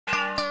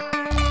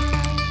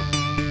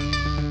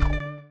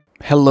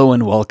Hello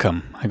and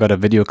welcome. I got a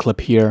video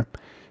clip here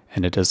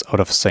and it is out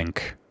of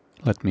sync.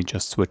 Let me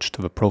just switch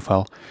to the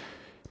profile,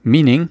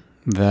 meaning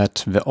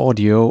that the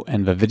audio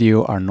and the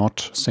video are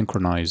not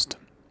synchronized.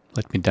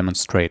 Let me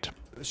demonstrate.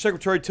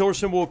 Secretary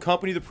Tillerson will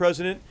accompany the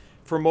President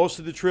for most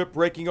of the trip,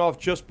 breaking off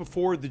just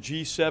before the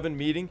G7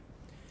 meeting.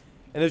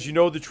 And as you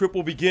know, the trip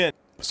will begin.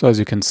 So as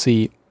you can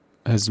see,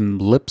 his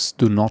lips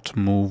do not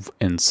move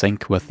in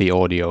sync with the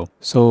audio.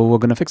 So we're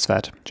gonna fix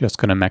that. Just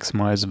gonna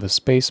maximize the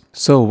space.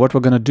 So what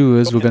we're gonna do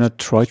is we're gonna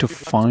try to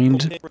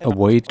find a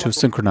way to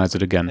synchronize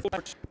it again.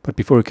 But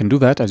before we can do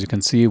that, as you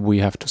can see, we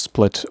have to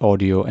split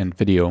audio and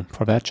video.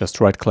 For that,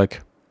 just right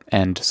click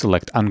and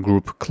select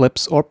ungroup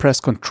clips or press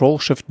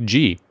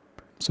Ctrl-Shift-G.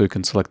 So you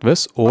can select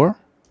this or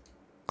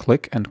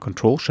click and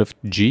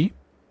Ctrl-Shift-G.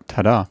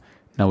 Ta-da!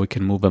 Now we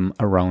can move them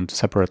around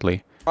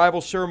separately.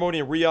 Arrival ceremony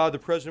in Riyadh, the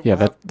President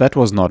Yeah, that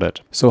was not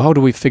it. So how do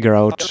we figure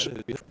out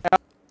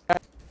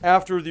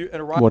after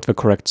what the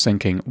correct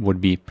syncing would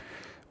be?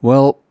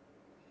 Well,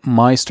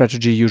 my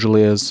strategy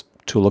usually is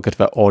to look at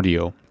the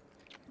audio,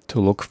 to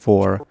look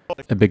for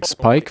a big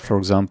spike. For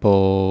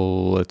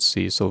example, let's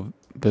see, so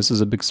this is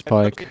a big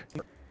spike.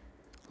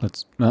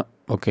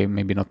 Okay,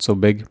 maybe not so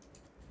big.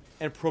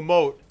 And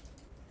promote.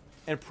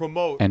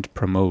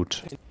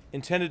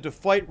 Intended to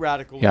fight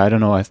radicalism. Yeah, I don't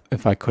know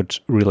if I could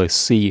really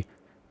see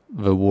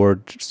the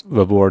words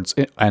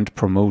and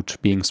promote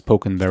being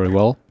spoken very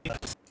well.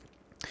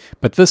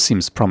 But this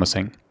seems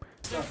promising.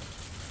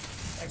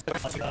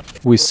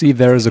 We see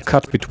there is a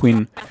cut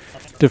between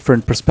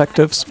different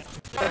perspectives,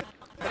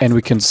 and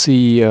we can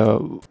see,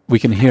 we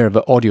can hear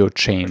the audio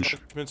change.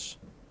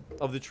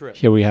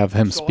 Here we have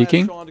him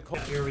speaking,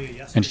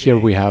 and here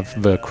we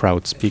have the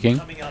crowd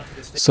speaking.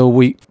 So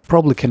we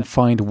probably can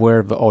find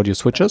where the audio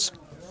switches.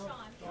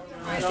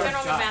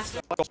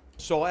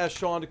 So I'll ask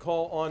Sean to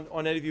call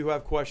on any of you who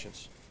have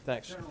questions.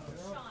 Thanks.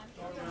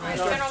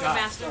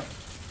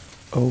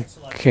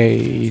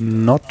 Okay,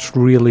 not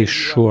really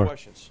sure.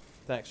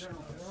 Thanks.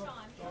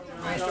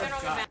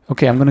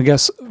 Okay, I'm gonna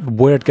guess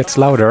where it gets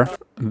louder.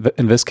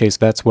 In this case,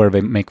 that's where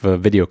they make the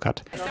video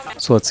cut.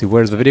 So let's see,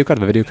 where's the video cut?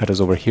 The video cut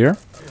is over here.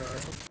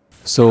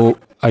 So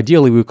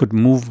ideally we could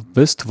move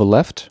this to the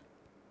left,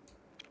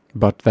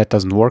 but that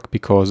doesn't work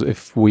because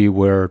if we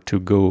were to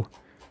go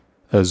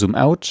zoom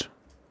out,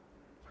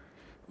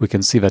 we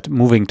can see that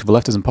moving to the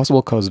left is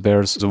impossible because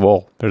there's a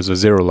wall, there's a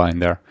zero line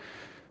there.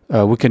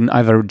 We can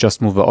either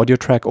just move the audio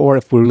track, or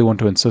if we really want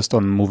to insist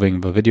on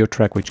moving the video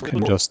track, we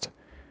can just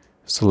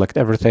select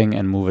everything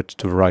and move it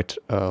to the right,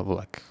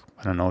 like,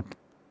 I don't know,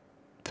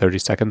 30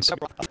 seconds.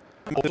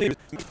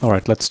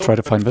 Alright, let's try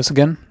to find this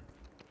again.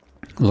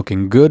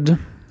 Looking good.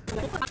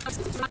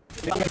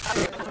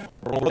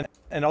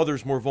 And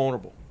others more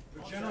vulnerable.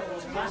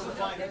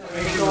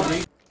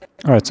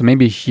 Alright, so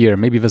maybe here,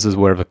 maybe this is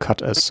where the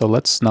cut is. So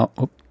let's now,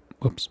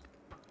 oops,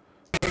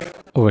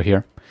 over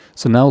here.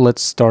 So now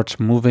let's start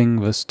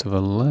moving this to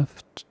the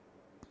left.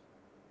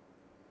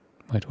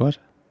 Wait, what?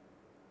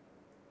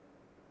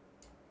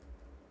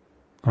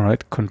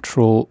 Alright,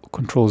 control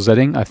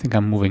Zing. I think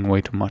I'm moving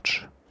way too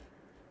much.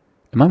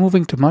 Am I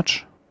moving too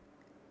much?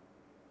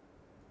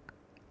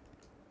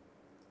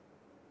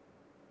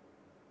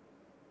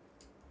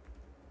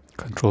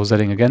 Control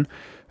Zing again.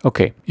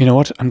 Okay, you know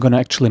what? I'm gonna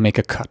actually make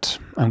a cut.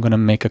 I'm gonna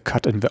make a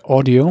cut in the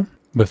audio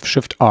with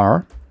Shift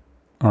R.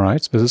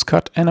 Alright, so this is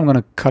cut, and I'm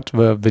gonna cut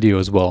the video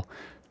as well,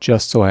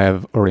 just so I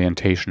have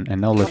orientation.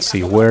 And now let's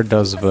see, where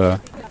does the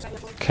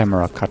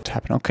camera cut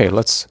happen? Okay,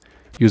 let's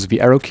use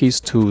the arrow keys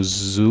to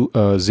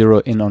zero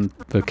in on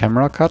the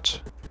camera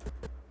cut.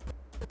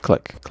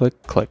 Click,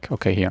 click, click.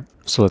 Okay, here.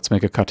 So let's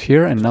make a cut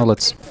here, and now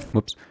let's,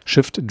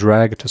 Shift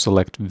drag to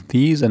select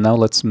these, and now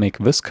let's make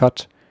this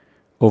cut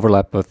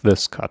overlap with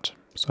this cut.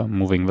 So I'm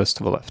moving this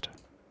to the left.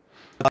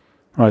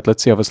 Alright,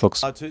 let's see how this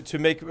looks. To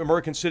make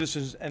American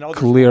citizens and others...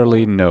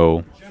 Clearly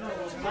no.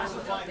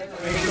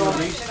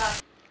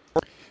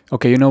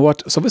 Okay, you know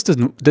what? So this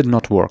did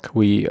not work.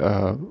 We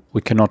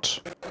cannot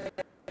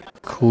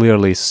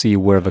clearly see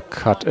where the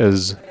cut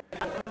is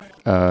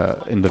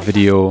in the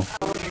video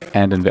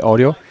and in the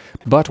audio,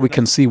 but we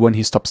can see when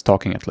he stops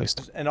talking at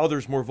least. And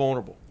others more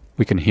vulnerable.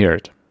 We can hear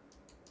it.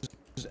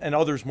 And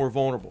others more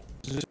vulnerable.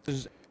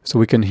 So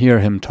we can hear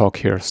him talk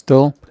here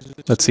still.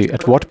 Let's see,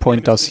 at what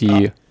point does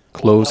he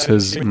close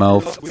his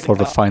mouth for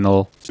the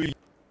final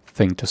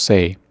thing to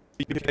say?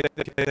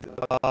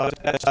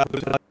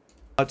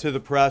 To the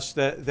press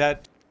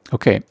that...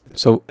 Okay,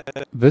 so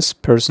this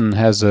person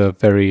has a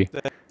very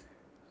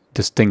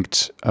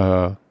distinct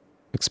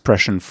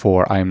expression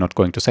for I am not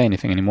going to say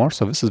anything anymore,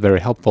 so this is very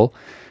helpful.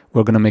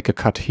 We're going to make a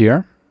cut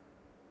here.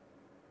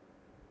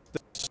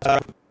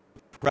 To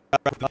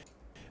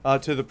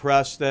the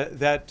press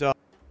that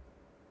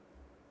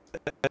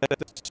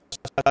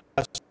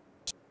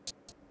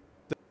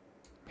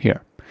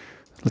here.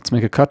 Let's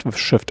make a cut with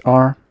Shift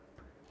R,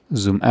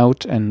 zoom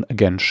out, and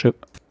again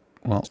Shift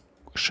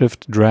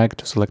drag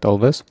to select all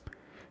this.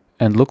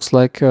 And looks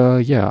like,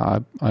 yeah,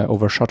 I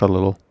overshot a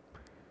little.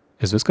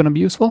 Is this going to be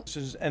useful?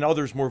 And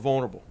others more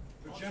vulnerable.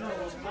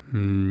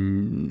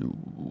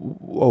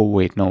 oh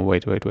wait, no,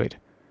 wait.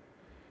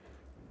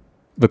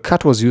 The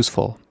cut was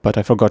useful, but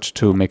I forgot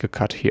to make a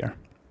cut here.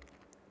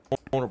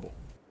 Vulnerable.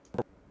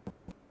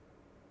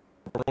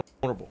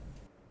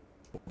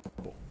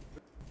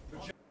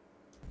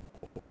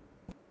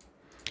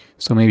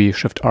 So maybe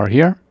Shift R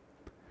here.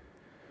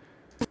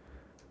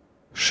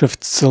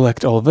 Shift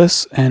select all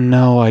this, and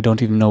now I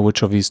don't even know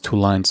which of these two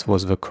lines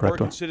was the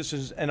correct one.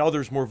 Citizens and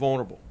others more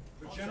vulnerable.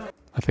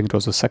 I think it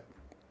was a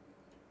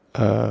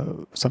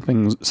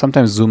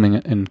sometimes zooming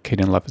in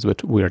Kdenlive is a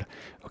bit weird.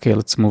 Okay,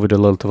 let's move it a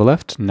little to the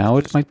left. Now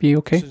it might be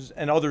okay.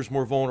 And others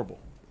more vulnerable.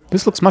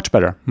 This looks much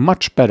better.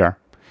 Much better.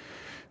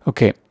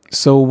 Okay,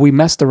 so we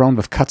messed around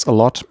with cuts a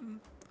lot.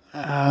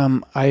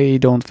 I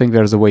don't think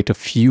there's a way to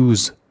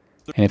fuse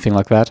anything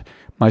like that.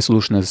 My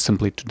solution is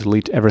simply to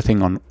delete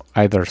everything on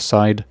either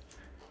side.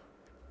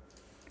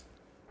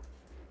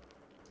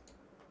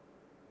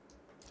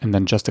 And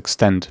then just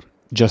extend,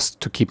 just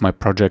to keep my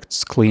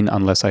projects clean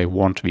unless I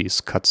want these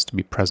cuts to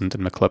be present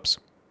in the clips.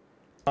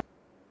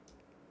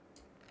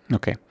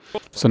 Okay,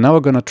 so now we're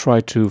going to try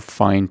to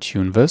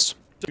fine-tune this.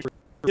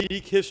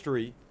 Unique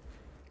history.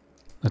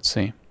 Let's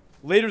see.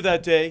 Later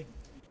that day.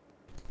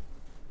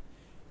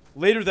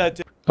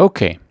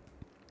 Okay.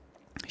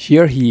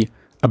 Here he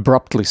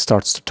abruptly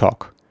starts to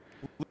talk.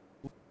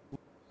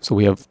 So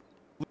we have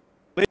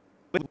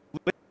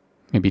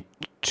maybe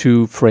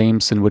 2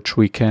 frames in which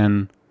we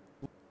can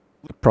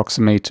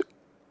approximate.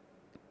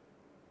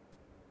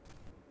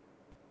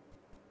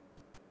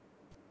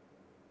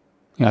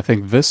 Yeah, I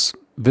think this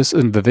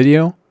in the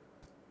video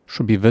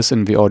should be this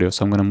in the audio.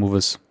 So I'm going to move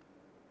this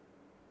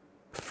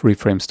 3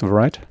 frames to the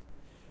right.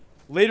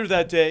 Later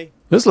that day.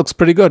 This looks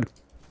pretty good.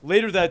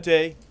 Later that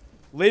day,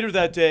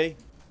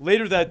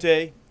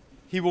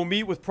 he will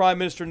meet with Prime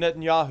Minister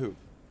Netanyahu.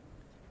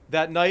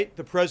 That night,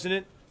 the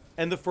President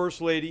and the First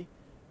Lady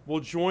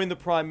will join the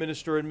Prime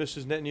Minister and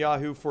Mrs.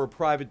 Netanyahu for a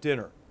private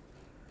dinner.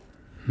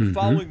 The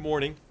following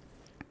morning,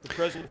 the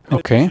President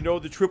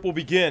the trip will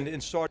begin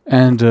and start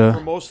for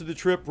most of the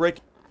trip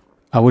breaking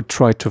I would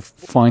try to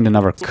find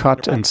another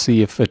cut and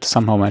see if it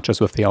somehow matches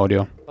with the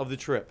audio. Of the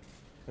trip.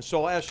 And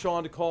so I'll ask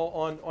Sean to call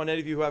on any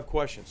of you who have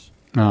questions.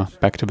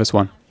 Back to this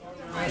one.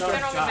 General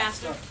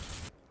McMaster.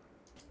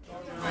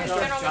 General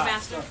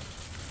McMaster.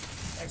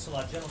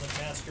 Excellent, General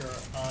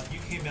McMaster. You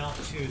came out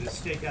to the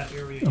stakeout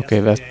area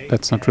Okay, yesterday,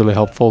 that's not really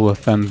helpful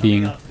with them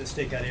being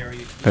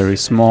very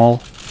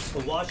small.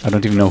 I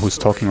don't even know who's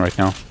talking right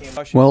now.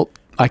 Well,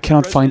 I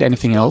cannot find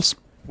anything else.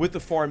 With the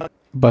foreign.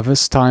 By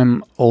this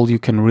time, all you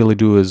can really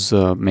do is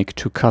make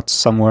 2 cuts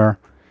somewhere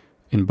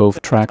in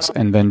both tracks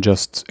and then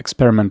just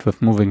experiment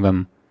with moving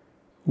them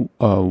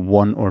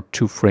 1 or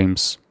 2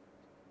 frames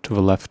to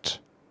the left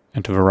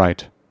and to the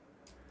right,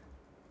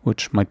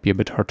 which might be a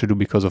bit hard to do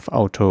because of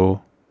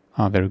auto.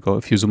 There we go.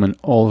 If you zoom in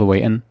all the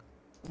way in.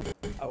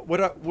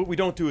 What we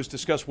don't do is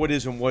discuss what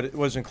is and what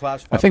wasn't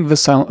classified. I think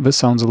this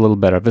sounds a little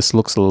better. This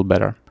looks a little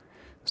better.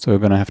 So you're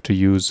going to have to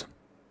use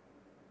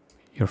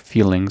your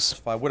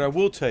feelings. What I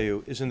will tell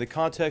you is in the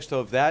context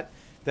of that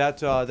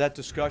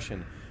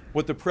discussion,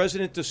 what the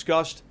President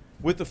discussed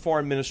with the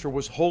Foreign Minister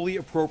was wholly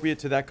appropriate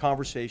to that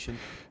conversation.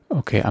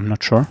 Okay, I'm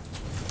not sure.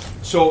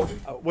 So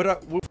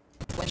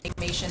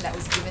Information that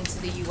was given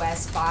to the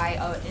U.S. by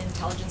an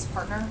intelligence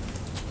partner.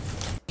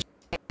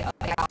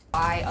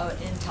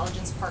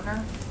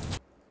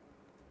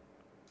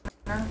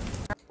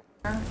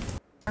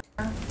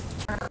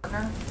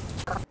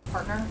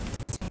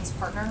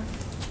 Partner.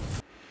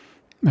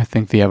 I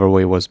think the other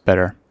way was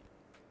better.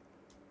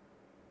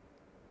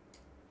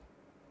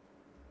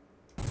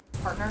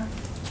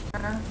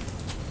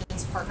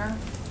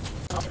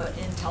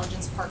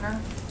 Intelligence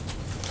partner.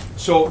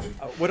 So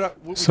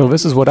so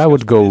this is what I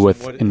would go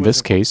with in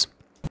this case.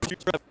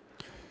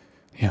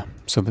 Yeah,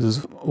 so this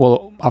is,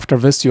 well, after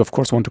this you of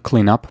course want to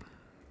clean up.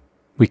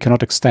 We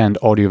cannot extend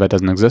audio that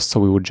doesn't exist, so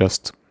we would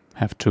just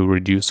have to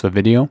reduce the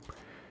video.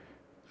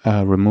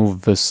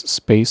 Remove this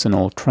space in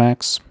all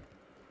tracks.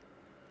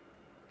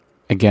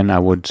 Again,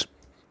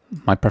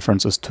 my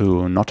preference is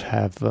to not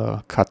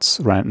have cuts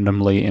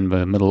randomly in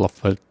the middle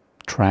of the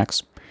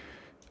tracks,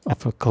 of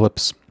the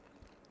clips.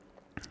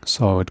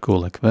 So I would go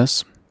like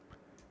this.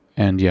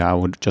 And yeah, I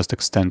would just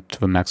extend to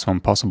the maximum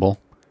possible.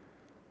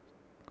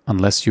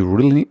 Unless you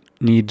really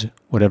need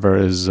whatever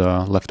is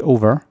left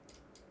over.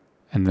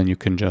 And then you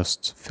can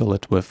just fill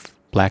it with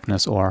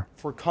blackness or...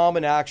 For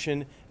common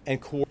action and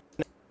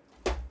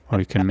or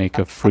you can make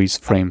a freeze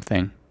frame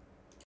thing.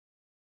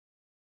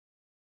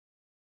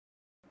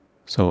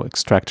 So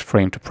extract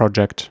frame to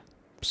project.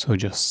 So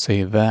just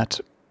save that.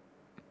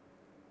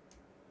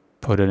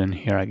 Put it in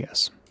here, I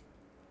guess.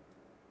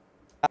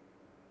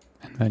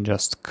 And then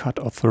just cut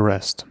off the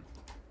rest.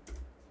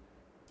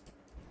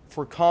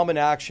 For common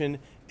action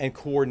and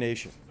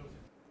coordination.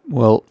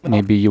 Well,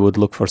 maybe you would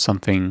look for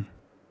something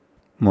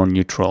more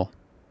neutral.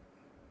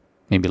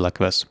 Maybe like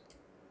this.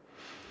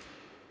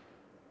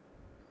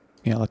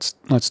 Yeah,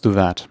 let's do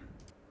that.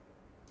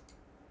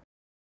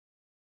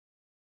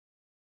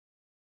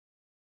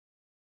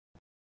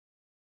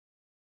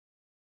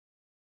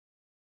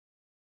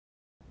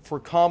 For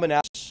common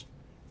actions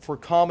for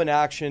common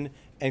action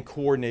and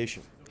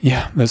coordination.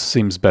 Yeah, this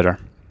seems better.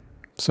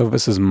 So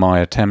this is my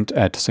attempt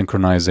at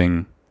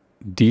synchronizing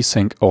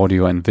desync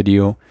audio and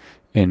video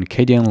in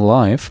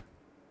Kdenlive,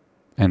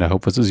 and I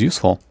hope this is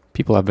useful.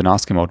 People have been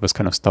asking about this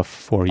kind of stuff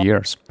for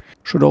years.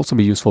 Should also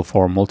be useful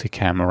for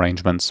multicam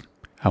arrangements.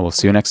 I will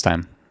see you next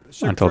time.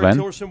 Until Secretary then,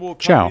 Tillerson will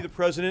ciao. accompany the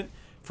president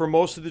for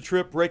most of the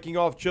trip, breaking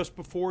off just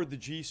before the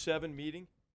G7 meeting.